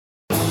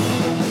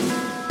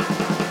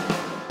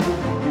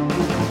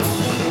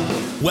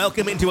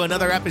Welcome into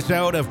another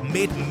episode of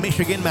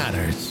Mid-Michigan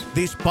Matters.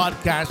 This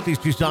podcast is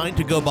designed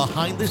to go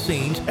behind the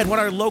scenes at what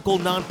our local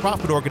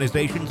nonprofit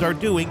organizations are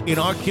doing in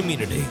our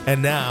community.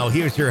 And now,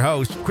 here's your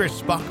host,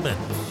 Chris Bachman.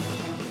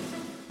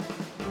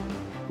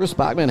 Chris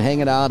Bachman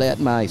hanging out at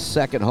my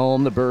second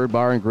home, the Bird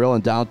Bar and Grill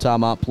in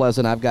downtown Mount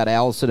Pleasant. I've got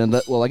Allison and,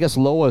 I guess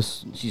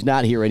Lois, she's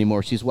not here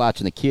anymore. She's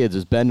watching the kids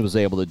as Ben was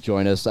able to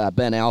join us.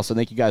 Ben, Allison,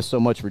 thank you guys so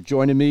much for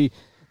joining me.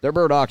 Their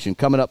bird auction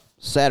coming up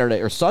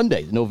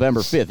Sunday,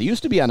 November 5th. It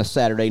used to be on a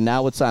Saturday.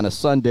 Now it's on a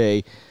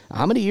Sunday.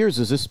 How many years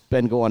has this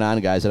been going on,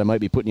 guys? And I might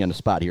be putting you on the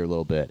spot here a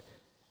little bit.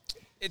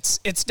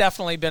 It's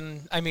definitely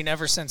been,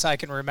 ever since I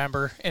can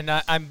remember, and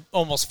I'm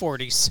almost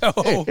 40,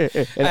 so,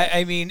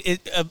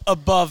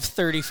 above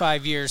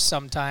 35 years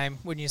sometime,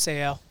 wouldn't you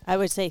say, Al? I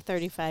would say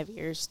 35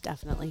 years,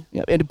 definitely.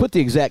 Yeah, and to put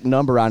the exact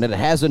number on it, it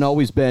hasn't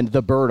always been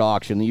the bird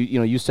auction.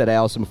 You said,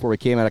 Allison, before we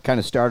came out, it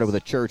kind of started with a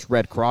church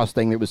Red Cross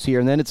thing that was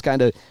here, and then it's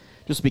kind of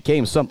just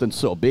became something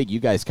so big, you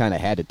guys kind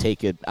of had to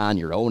take it on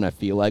your own, I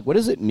feel like. What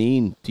does it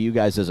mean to you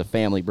guys as a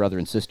family, brother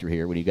and sister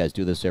here, when you guys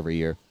do this every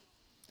year?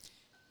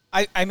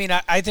 I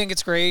think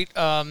it's great.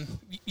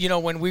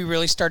 When we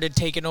really started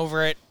taking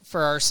over it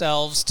for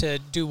ourselves to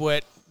do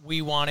what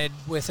we wanted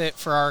with it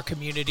for our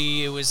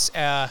community, it was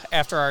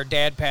after our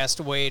dad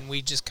passed away, and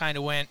we just kind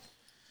of went,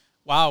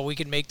 wow, we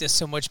can make this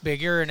so much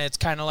bigger, and it's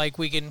kind of like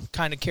we can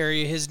kind of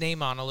carry his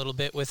name on a little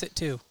bit with it,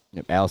 too.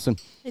 Yep. Allison?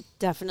 It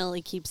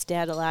definitely keeps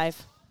Dad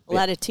alive. A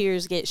lot of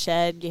tears get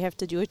shed. You have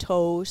to do a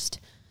toast.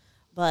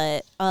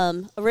 But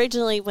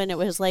originally when it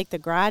was like the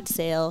garage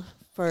sale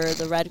for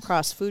the Red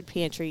Cross food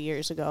pantry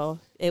years ago,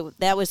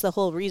 that was the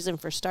whole reason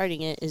for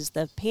starting it, is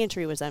the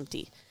pantry was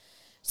empty.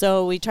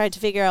 So we tried to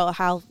figure out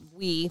how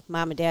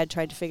Mom and Dad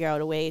tried to figure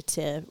out a way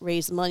to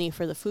raise money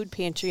for the food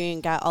pantry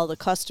and got all the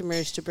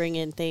customers to bring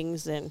in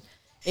things, and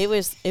it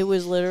was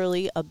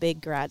literally a big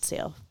garage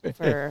sale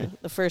for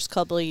the first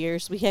couple of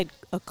years. We had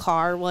a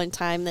car one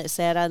time that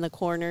sat on the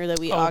corner that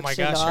we auctioned off. Oh my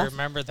gosh, I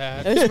remember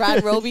that. It was Ron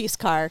Roby's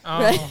car.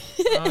 Oh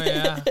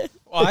yeah.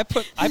 Well, I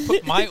put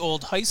my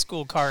old high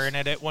school car in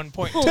it at one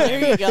point in time.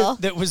 There you go.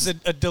 That was a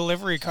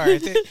delivery car. I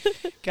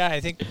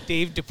think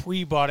Dave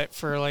Dupuy bought it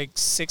for like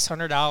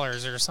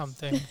 $600 or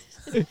something.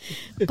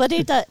 But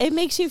it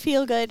makes you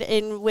feel good,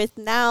 and with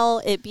now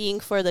it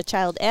being for the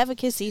Child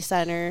Advocacy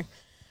Center,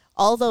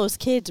 all those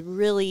kids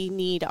really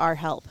need our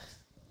help,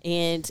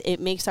 and it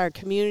makes our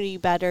community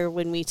better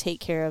when we take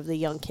care of the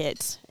young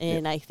kids.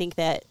 And I think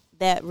that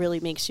really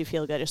makes you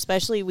feel good,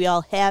 especially we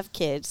all have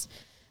kids,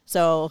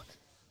 so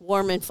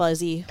warm and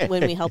fuzzy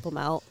when we help them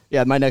out.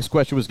 Yeah, my next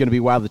question was going to be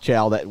why the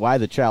Child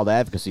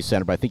Advocacy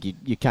Center, but I think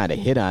you kind of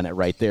hit on it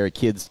right there,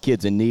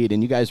 kids in need,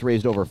 and you guys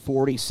raised over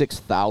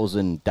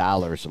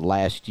 $46,000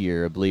 last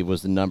year, I believe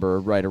was the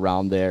number, right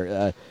around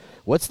there.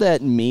 What's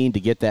that mean to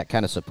get that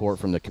kind of support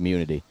from the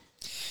community?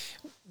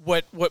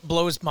 What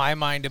blows my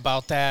mind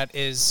about that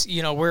is,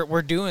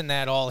 we're doing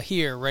that all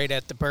here right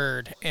at the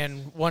Bird,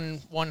 and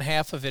one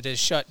half of it is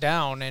shut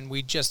down, and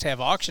we just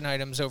have auction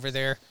items over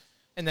there,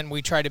 and then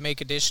we try to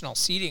make additional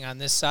seating on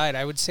this side.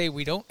 I would say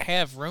we don't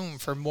have room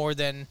for more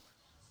than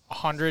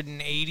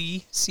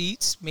 180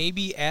 seats,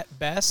 maybe at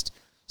best.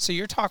 So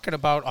you're talking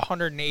about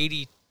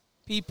 180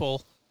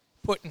 people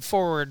putting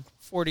forward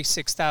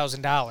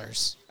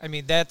 $46,000. I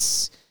mean,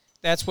 that's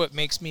what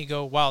makes me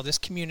go, wow, this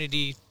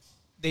community,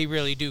 they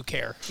really do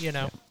care,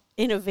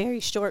 In a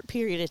very short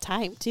period of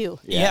time, too.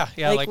 Yeah,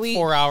 like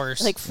 4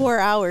 hours. Like 4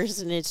 hours,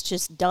 and it's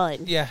just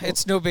done. Yeah,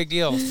 it's no big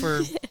deal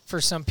for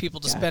some people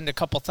to spend a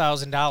couple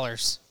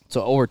 $1,000s.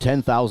 So over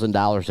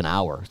 $10,000 an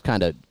hour. It's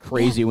kind of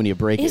crazy when you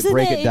break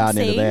it down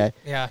insane? into that.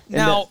 Yeah.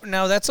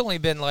 Now that's only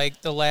been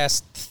like the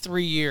last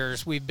 3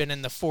 years we've been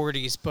in the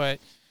 40s, but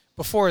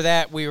before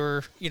that we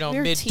were,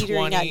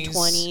 mid-20s. At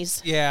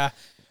 20s. Yeah.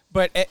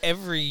 But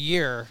every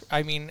year,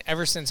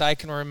 ever since I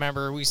can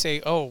remember, we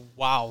say, oh,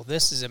 wow,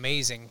 this is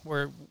amazing.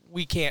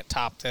 We can't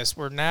top this.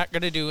 We're not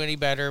going to do any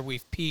better.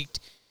 We've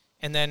peaked.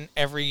 And then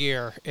every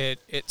year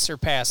it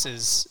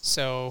surpasses.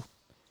 So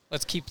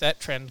let's keep that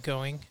trend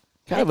going.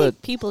 I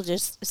think people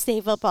just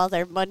save up all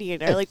their money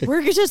and are like,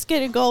 we're just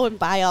going to go and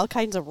buy all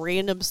kinds of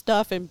random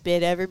stuff and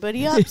bid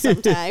everybody up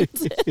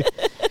sometimes.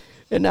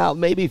 And now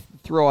maybe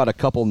throw out a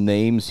couple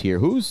names here.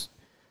 Who's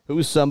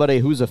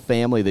a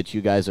family that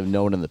you guys have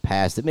known in the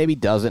past that maybe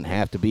doesn't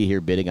have to be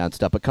here bidding on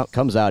stuff, but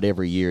comes out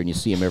every year and you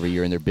see them every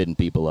year and they're bidding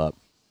people up?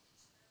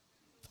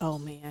 Oh,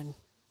 man.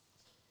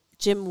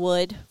 Jim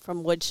Wood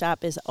from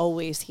Woodshop is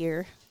always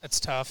here. That's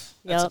tough.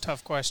 That's a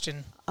tough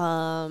question.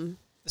 The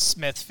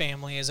Smith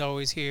family is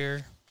always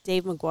here.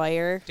 Dave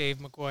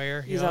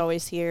McGuire. He's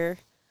always here.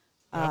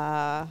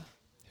 Yep.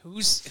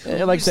 Who's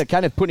like I said,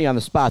 kind of putting you on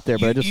the spot there,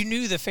 but you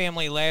knew the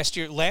family last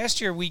year. Last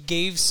year we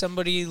gave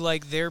somebody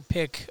like their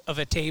pick of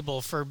a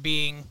table for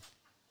being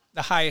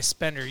the highest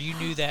spender. You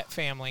knew that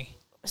family.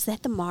 Was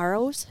that the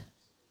Morrows?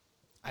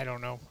 I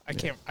don't know. I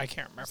can't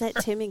remember. Is that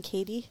Tim and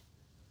Katie?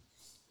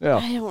 Yeah.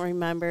 I don't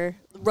remember.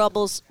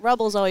 Rubbles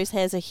always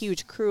has a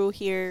huge crew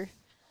here.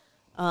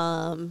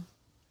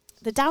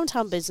 the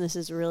downtown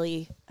businesses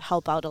really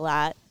help out a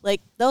lot.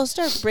 Like, they'll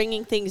start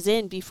bringing things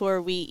in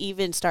before we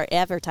even start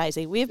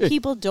advertising. We have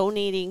people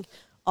donating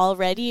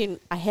already, and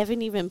I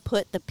haven't even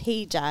put the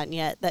page on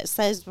yet that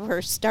says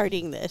we're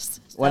starting this.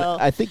 So. Well,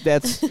 I think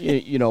that's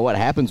what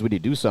happens when you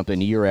do something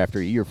year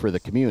after year for the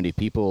community.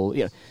 People,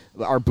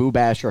 our Boo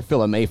Bash or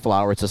Phil and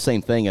Mayflower, it's the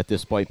same thing at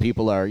this point.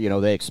 People are,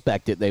 they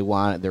expect it, they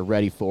want it, they're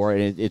ready for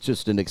it. It's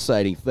just an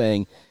exciting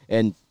thing,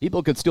 and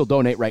people can still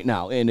donate right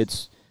now. And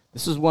this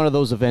is one of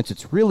those events.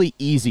 It's really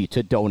easy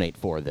to donate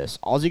for this.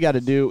 All you got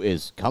to do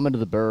is come into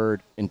the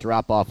Bird and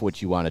drop off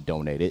what you want to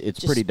donate. It's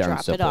just pretty darn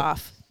drop simple. It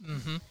off.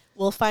 Mm-hmm.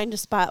 We'll find a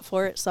spot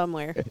for it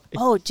somewhere.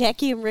 Oh,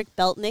 Jackie and Rick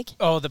Beltnick.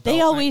 Oh, the Beltnicks.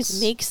 They always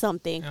make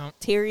something. Yep.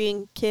 Terry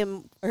and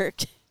Kim.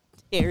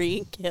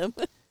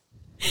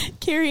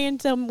 Carrie and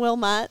Tim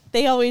Wilmot.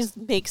 They always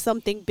make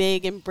something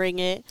big and bring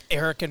it.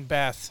 Eric and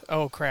Beth.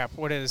 Oh, crap.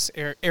 What is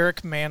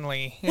Eric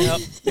Manley?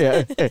 Yep.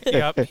 Yeah.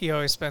 Yep. He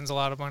always spends a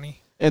lot of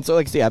money. And so,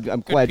 like I say,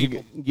 I'm glad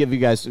you give you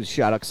guys a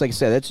shout out. Because, like I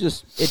said, it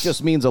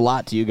just means a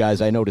lot to you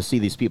guys. I know, to see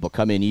these people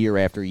come in year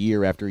after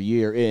year after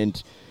year.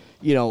 And,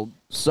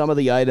 some of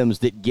the items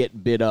that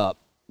get bid up,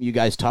 you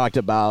guys talked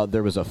about.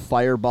 There was a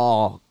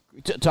fireball.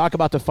 Talk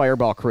about the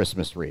fireball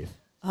Christmas wreath.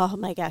 Oh,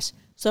 my gosh.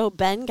 So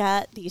Ben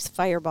got these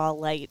fireball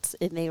lights,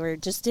 and they were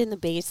just in the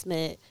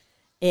basement.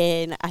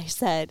 And I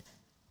said,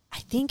 I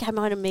think I'm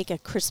going to make a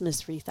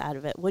Christmas wreath out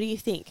of it. What do you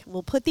think?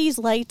 We'll put these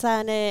lights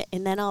on it,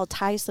 and then I'll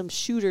tie some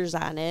shooters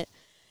on it.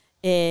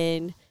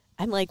 And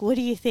I'm like, what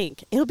do you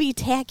think? It'll be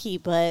tacky,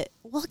 but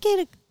we'll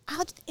get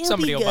it'll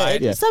Somebody be will good. buy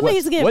it. Yeah.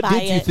 Somebody's going to buy it. What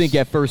did you think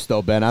at first,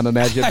 though, Ben? I'm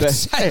imagining. I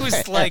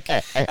was like,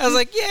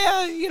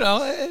 yeah,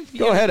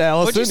 Go ahead,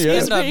 Allison. What'd you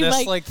spend on Pretty this?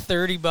 much- like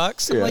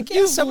 $30? I'm Yeah. like, yeah,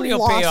 You've somebody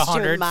will pay lost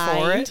your $100 for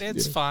mind. it.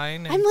 It's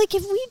fine. I'm like,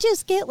 if we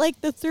just get like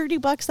the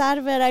 $30 out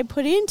of it I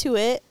put into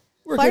it,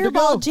 We're good to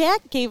Fireball go.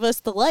 Jack gave us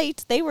the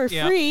lights. They were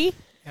Yep. free.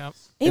 Yep.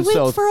 It And went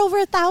so- for over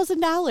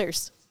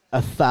 $1,000.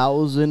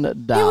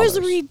 $1,000. It was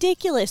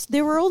ridiculous.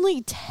 There were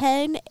only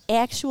 10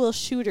 actual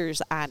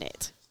shooters on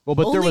it. Well,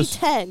 but only there was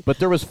 10. But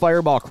there was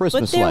fireball But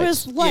Christmas there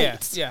lights. was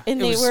lights, Yeah, and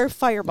it they was- were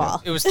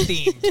Fireball. It was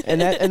themed.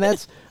 and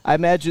that's I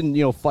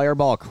imagine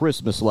fireball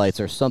Christmas lights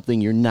are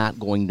something you're not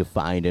going to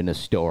find in a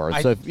store.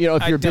 So if you're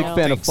a I big don't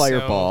fan of think so.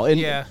 fireball,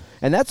 and Yeah.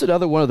 and that's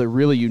another one of the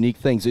really unique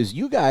things is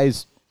you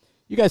guys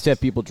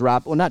have people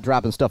not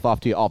dropping stuff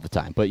off to you all the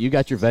time, but you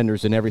got your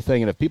vendors and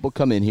everything. And if people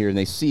come in here and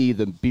they see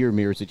the beer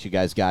mirrors that you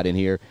guys got in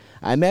here,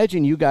 I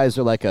imagine you guys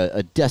are like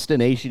a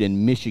destination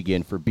in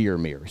Michigan for beer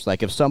mirrors.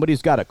 Like if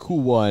somebody's got a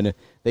cool one,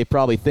 they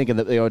probably think of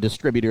a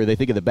distributor. They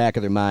think in the back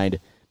of their mind,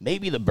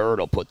 maybe the Bird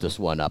will put this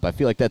one up. I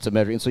feel like that's a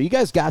measure. And so you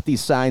guys got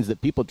these signs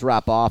that people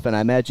drop off, and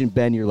I imagine,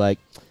 Ben, you're like,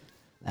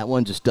 that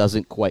one just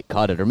doesn't quite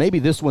cut it. Or maybe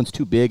this one's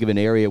too big of an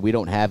area we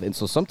don't have. And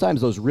so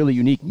sometimes those really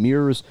unique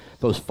mirrors,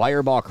 those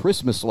fireball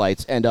Christmas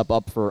lights end up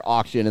for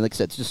auction. And like I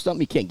said, it's just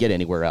something you can't get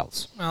anywhere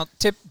else. Well,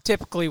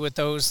 typically with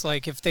those,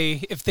 like if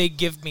they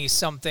give me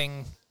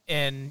something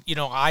and,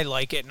 I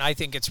like it and I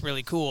think it's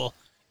really cool,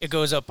 it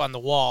goes up on the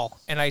wall,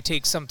 and I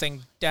take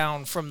something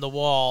down from the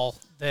wall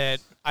that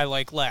I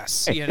like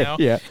less,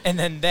 Yeah. And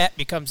then that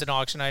becomes an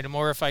auction item.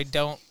 Or if I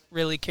don't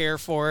really care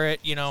for it,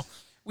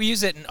 we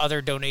use it in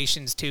other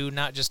donations too,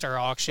 not just our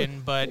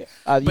auction, but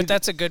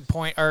that's a good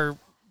point.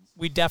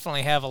 We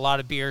definitely have a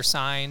lot of beer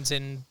signs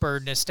and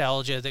Bird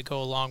nostalgia that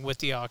go along with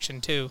the auction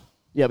too.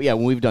 Yeah.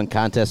 When we've done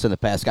contests in the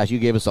past, guys, you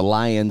gave us a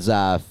Lions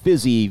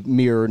fizzy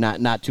mirror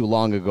not too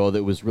long ago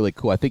that was really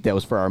cool. I think that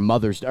was for our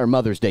Mother's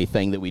Day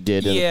thing that we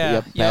did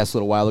past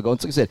little while ago.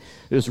 And like I said,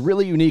 there's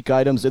really unique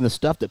items and the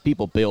stuff that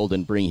people build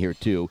and bring here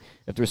too.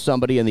 If there's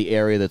somebody in the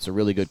area that's a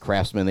really good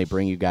craftsman, they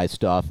bring you guys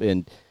stuff.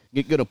 And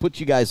going to put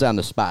you guys on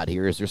the spot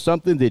here. Is there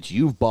something that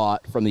you've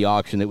bought from the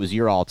auction that was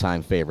your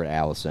all-time favorite,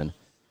 Allison?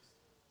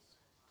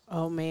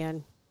 Oh,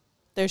 man.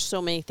 There's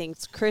so many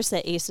things. Chris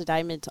at Ace of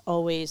Diamonds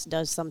always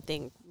does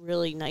something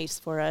really nice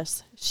for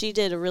us. She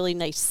did a really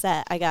nice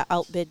set. I got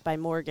outbid by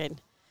Morgan.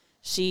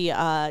 She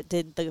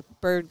did the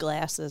Bird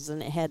glasses,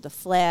 and it had the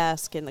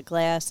flask and the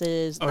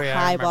glasses, the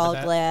highball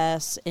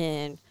glass,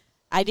 and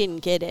I didn't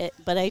get it,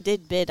 but I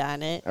did bid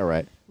on it. All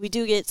right. We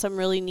do get some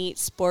really neat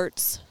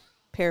sports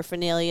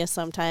paraphernalia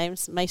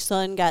sometimes. My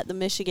son got the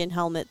Michigan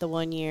helmet the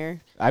one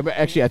year. I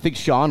think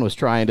Sean was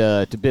trying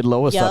to bid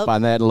Lois up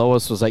on that, and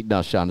Lois was like,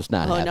 no, Sean, it's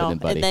not happening,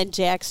 buddy. And then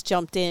Jax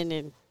jumped in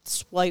and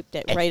swiped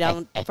it right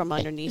out from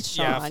underneath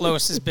Sean. Yeah, if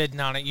Lois is bidding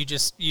on it, you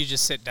just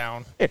sit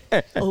down.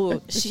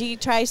 Oh, she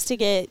tries to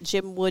get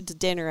Jim Wood's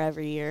dinner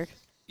every year.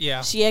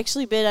 Yeah. She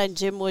actually bid on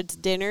Jim Wood's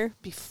dinner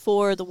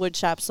before the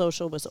Woodshop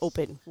Social was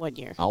open one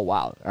year. Oh,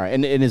 wow. All right.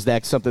 And is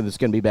that something that's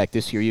going to be back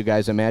this year, you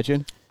guys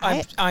imagine?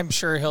 I'm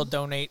sure he'll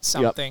donate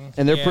something.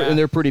 Yep. And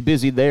they're pretty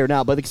busy there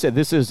now. But like I said,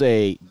 this is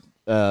a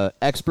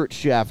expert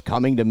chef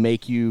coming to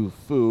make you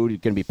food.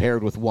 It's going to be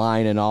paired with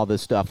wine and all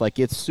this stuff. Like,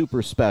 it's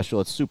super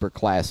special. It's super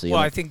classy. Well,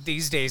 I think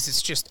these days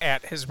it's just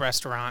at his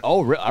restaurant.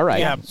 Oh, all right.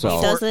 Yeah, so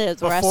he does it at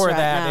the before restaurant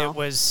that, now. it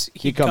was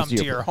he'd come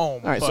to your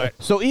home. All right, but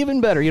so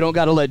even better, you don't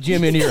got to let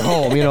Jim into your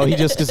home. He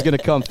just is going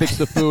to come fix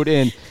the food.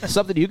 And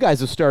something you guys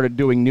have started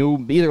doing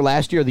new, either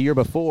last year or the year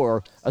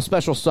before, a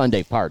special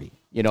Sunday party.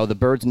 The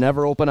Bird's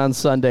never open on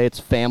Sunday. It's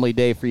family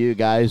day for you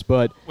guys,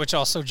 but which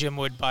also Jim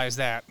Wood buys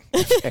that.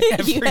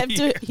 You have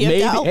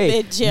to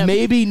outbid Jim.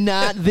 Maybe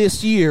not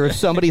this year if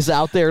somebody's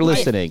out there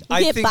listening.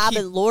 Get Bob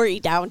and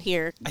Lori down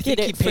here. Get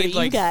it for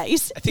you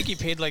guys. I think he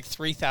paid like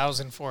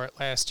 $3,000 for it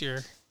last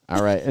year.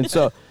 All right, and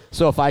so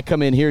if I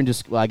come in here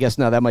and I guess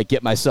now that might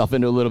get myself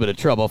into a little bit of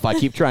trouble if I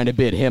keep trying to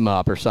bid him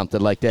up or something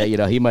like that.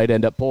 He might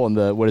end up pulling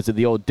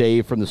the old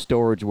Dave from the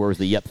Storage Wars,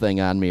 the yep thing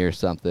on me or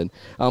something.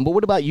 But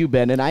what about you,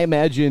 Ben? And I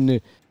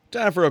imagine...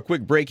 Time for a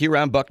quick break here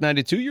on Buck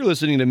 92. You're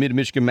listening to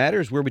Mid-Michigan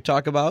Matters, where we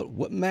talk about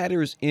what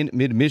matters in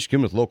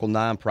Mid-Michigan with local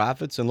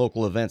nonprofits and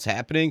local events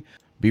happening.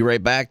 Be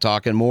right back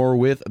talking more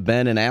with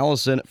Ben and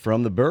Allison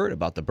from The Bird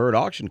about the Bird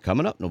auction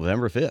coming up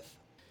November 5th.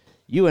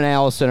 You and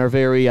Allison are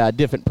very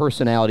different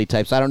personality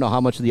types. I don't know how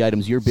much of the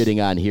items you're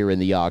bidding on here in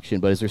the auction,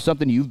 but is there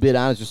something you've bid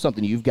on? Is there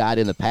something you've got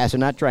in the past? I'm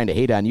not trying to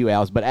hate on you,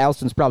 Alice, but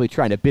Allison's probably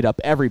trying to bid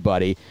up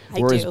everybody,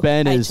 whereas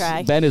Ben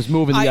is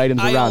moving the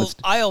items around.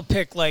 I'll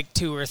pick like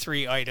 2 or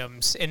 3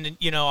 items, and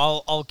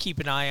I'll keep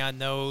an eye on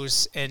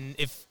those, and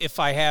if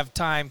I have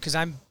time, because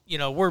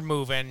we're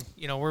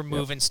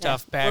moving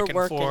stuff back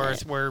and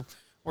forth.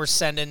 We're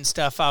sending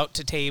stuff out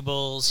to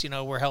tables.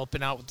 We're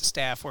helping out with the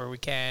staff where we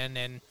can,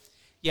 and.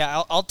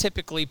 Yeah, I'll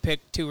typically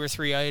pick 2 or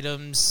 3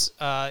 items.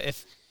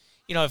 If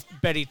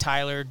Betty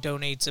Tyler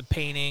donates a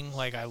painting,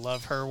 like I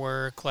love her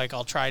work, like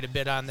I'll try to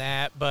bid on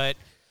that. But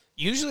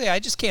usually I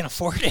just can't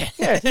afford it.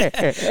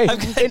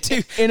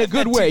 In a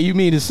good way, you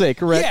mean to say,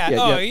 correct?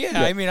 Yeah.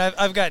 I mean,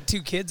 I've got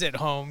 2 kids at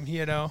home,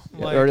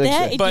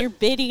 You're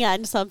bidding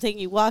on something,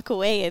 you walk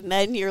away, and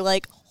then you're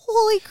like,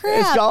 holy crap,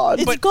 it's gone.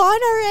 It's gone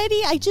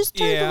already. I just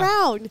turned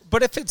around.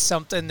 But if it's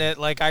something that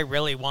like I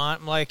really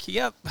want, I'm like,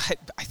 yep,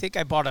 I think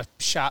I bought a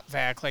shop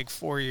vac like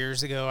 4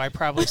 years ago. I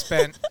probably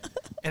spent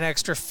an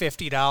extra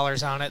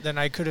 $50 on it than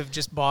I could have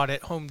just bought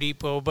at Home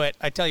Depot. But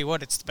I tell you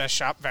what, it's the best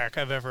shop vac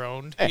I've ever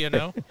owned,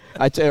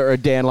 I'd say, or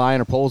Dan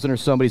Lyon or Polson or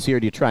somebody's here.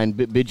 Do you try and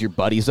bid your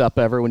buddies up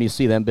ever when you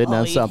see them bidding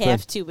on something? You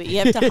have to, but you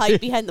have to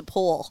hide behind the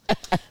pole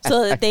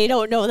so that they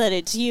don't know that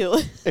it's you.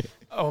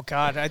 Oh,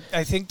 God.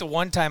 I think the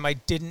one time I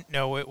didn't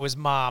know it was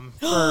Mom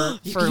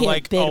for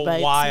like a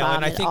while.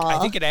 And I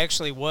think it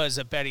actually was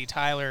a Betty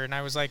Tyler. And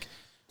I was like,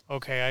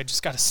 okay, I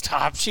just got to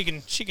stop. She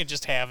can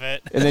just have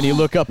it. And then you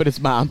look up and it's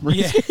Mom.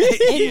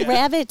 And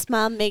Rabbit's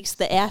mom makes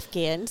the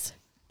Afghans,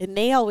 and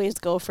they always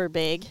go for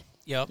big.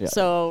 Yep.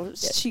 So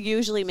she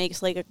usually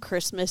makes like a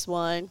Christmas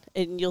one,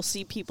 and you'll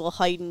see people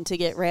hiding to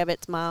get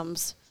Rabbit's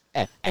mom's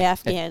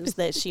Afghans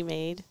that she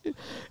made.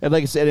 And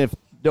like I said, if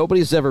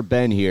nobody's ever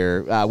been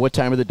here, what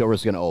time are the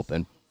doors going to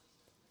open?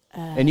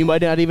 And you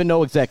might not even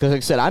know exactly. Like I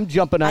said, I'm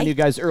jumping on you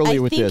guys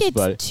earlier with this. I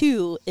think it's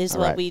 2 is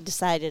what we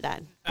decided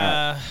on.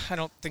 I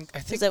think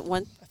is it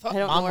 1? I thought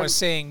Mom was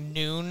saying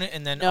noon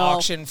and then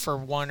auction for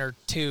 1 or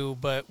 2,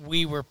 but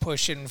we were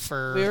pushing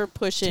for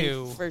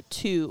 2. for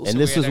 2. And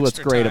this is what's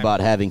great about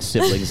having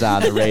siblings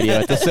on the radio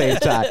at the same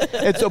time.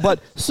 And so,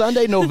 but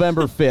Sunday,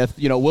 November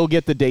 5th, we'll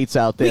get the dates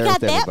out there. We got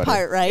that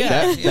part right.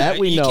 That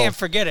we know. You can't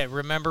forget it.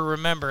 Remember,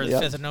 the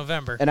 5th of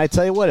November. And I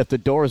tell you what, if the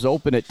doors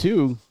open at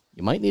 2,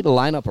 you might need to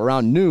line up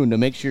around noon to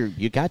make sure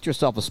you got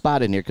yourself a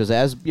spot in here, because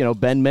as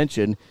Ben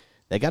mentioned,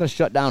 they got to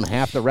shut down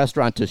half the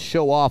restaurant to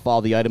show off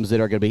all the items that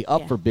are going to be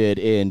up for bid,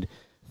 and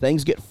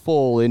things get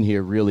full in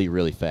here really,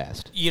 really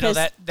fast.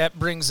 That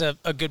brings a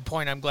good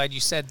point. I'm glad you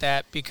said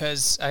that,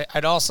 because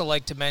I'd also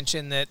like to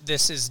mention that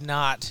this is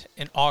not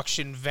an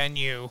auction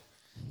venue.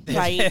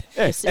 Right.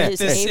 This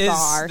is a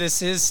bar.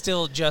 This is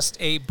still just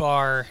a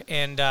bar,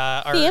 and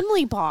our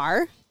family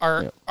bar.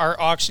 Our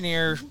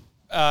auctioneer,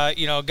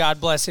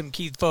 God bless him,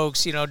 Keith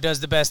Folks,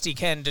 does the best he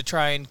can to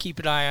try and keep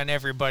an eye on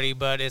everybody,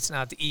 but it's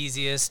not the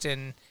easiest,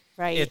 and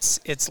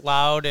it's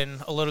loud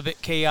and a little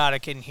bit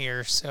chaotic in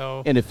here.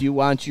 So, and if you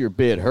want your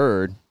bid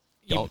heard,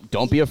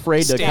 don't be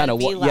afraid to kind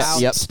of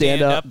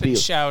stand up and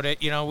shout it.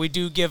 We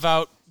do give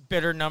out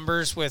bidder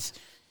numbers with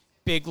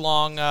big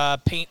long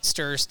paint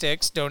stir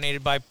sticks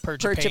donated by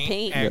Perch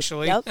Paint,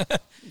 actually.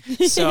 Yep.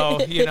 So,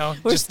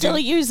 we're still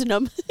using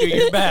them. Do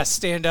your best.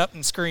 Stand up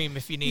and scream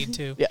if you need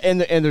to. Yeah,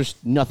 and there's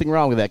nothing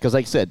wrong with that, because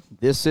like I said,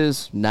 this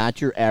is not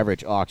your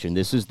average auction.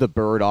 This is the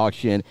Bird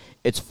auction.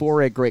 It's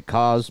for a great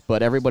cause,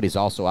 but everybody's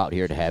also out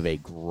here to have a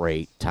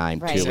great time,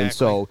 too. Exactly. And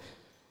so,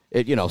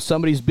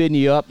 somebody's bidding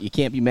you up, you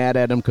can't be mad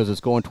at them because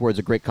it's going towards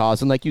a great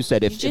cause. And like you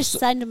said, if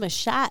send them a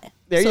shot.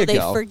 There so you they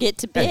go. forget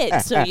to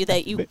bid, so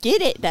that you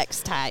get it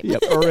next time.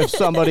 Yep. Or if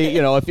somebody,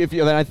 if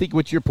then I think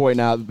what you're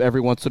pointing out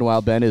every once in a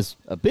while, Ben, is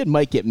a bid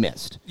might get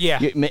missed. Yeah.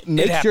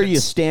 Make sure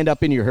you stand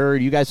up in your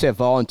herd. You guys have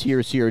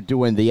volunteers here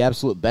doing the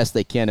absolute best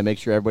they can to make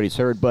sure everybody's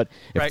heard. But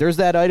if there's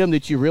that item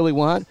that you really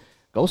want,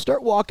 go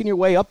start walking your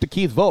way up to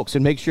Keith Volks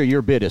and make sure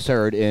your bid is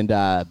heard and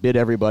bid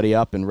everybody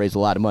up and raise a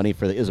lot of money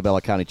for the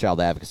Isabella County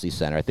Child Advocacy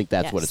Center. I think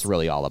that's what it's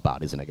really all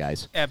about, isn't it,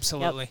 guys?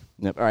 Absolutely.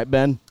 Yep. All right,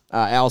 Ben,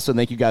 Allison,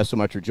 thank you guys so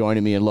much for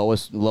joining me. And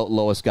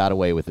Lois got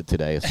away with it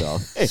today. So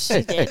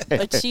she did,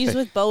 but she's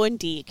with Bo and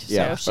Deke,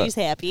 so she's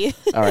happy.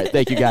 All right,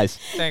 thank you guys.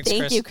 Thanks,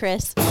 Thank Chris. you,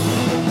 Chris.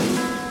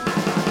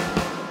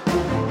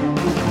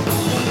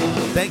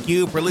 Thank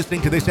you for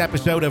listening to this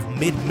episode of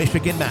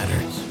Mid-Michigan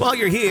Matters. While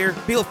you're here,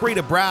 feel free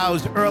to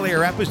browse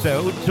earlier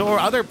episodes or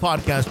other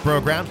podcast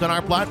programs on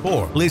our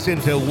platform. Listen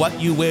to what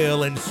you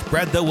will and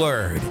spread the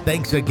word.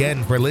 Thanks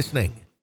again for listening.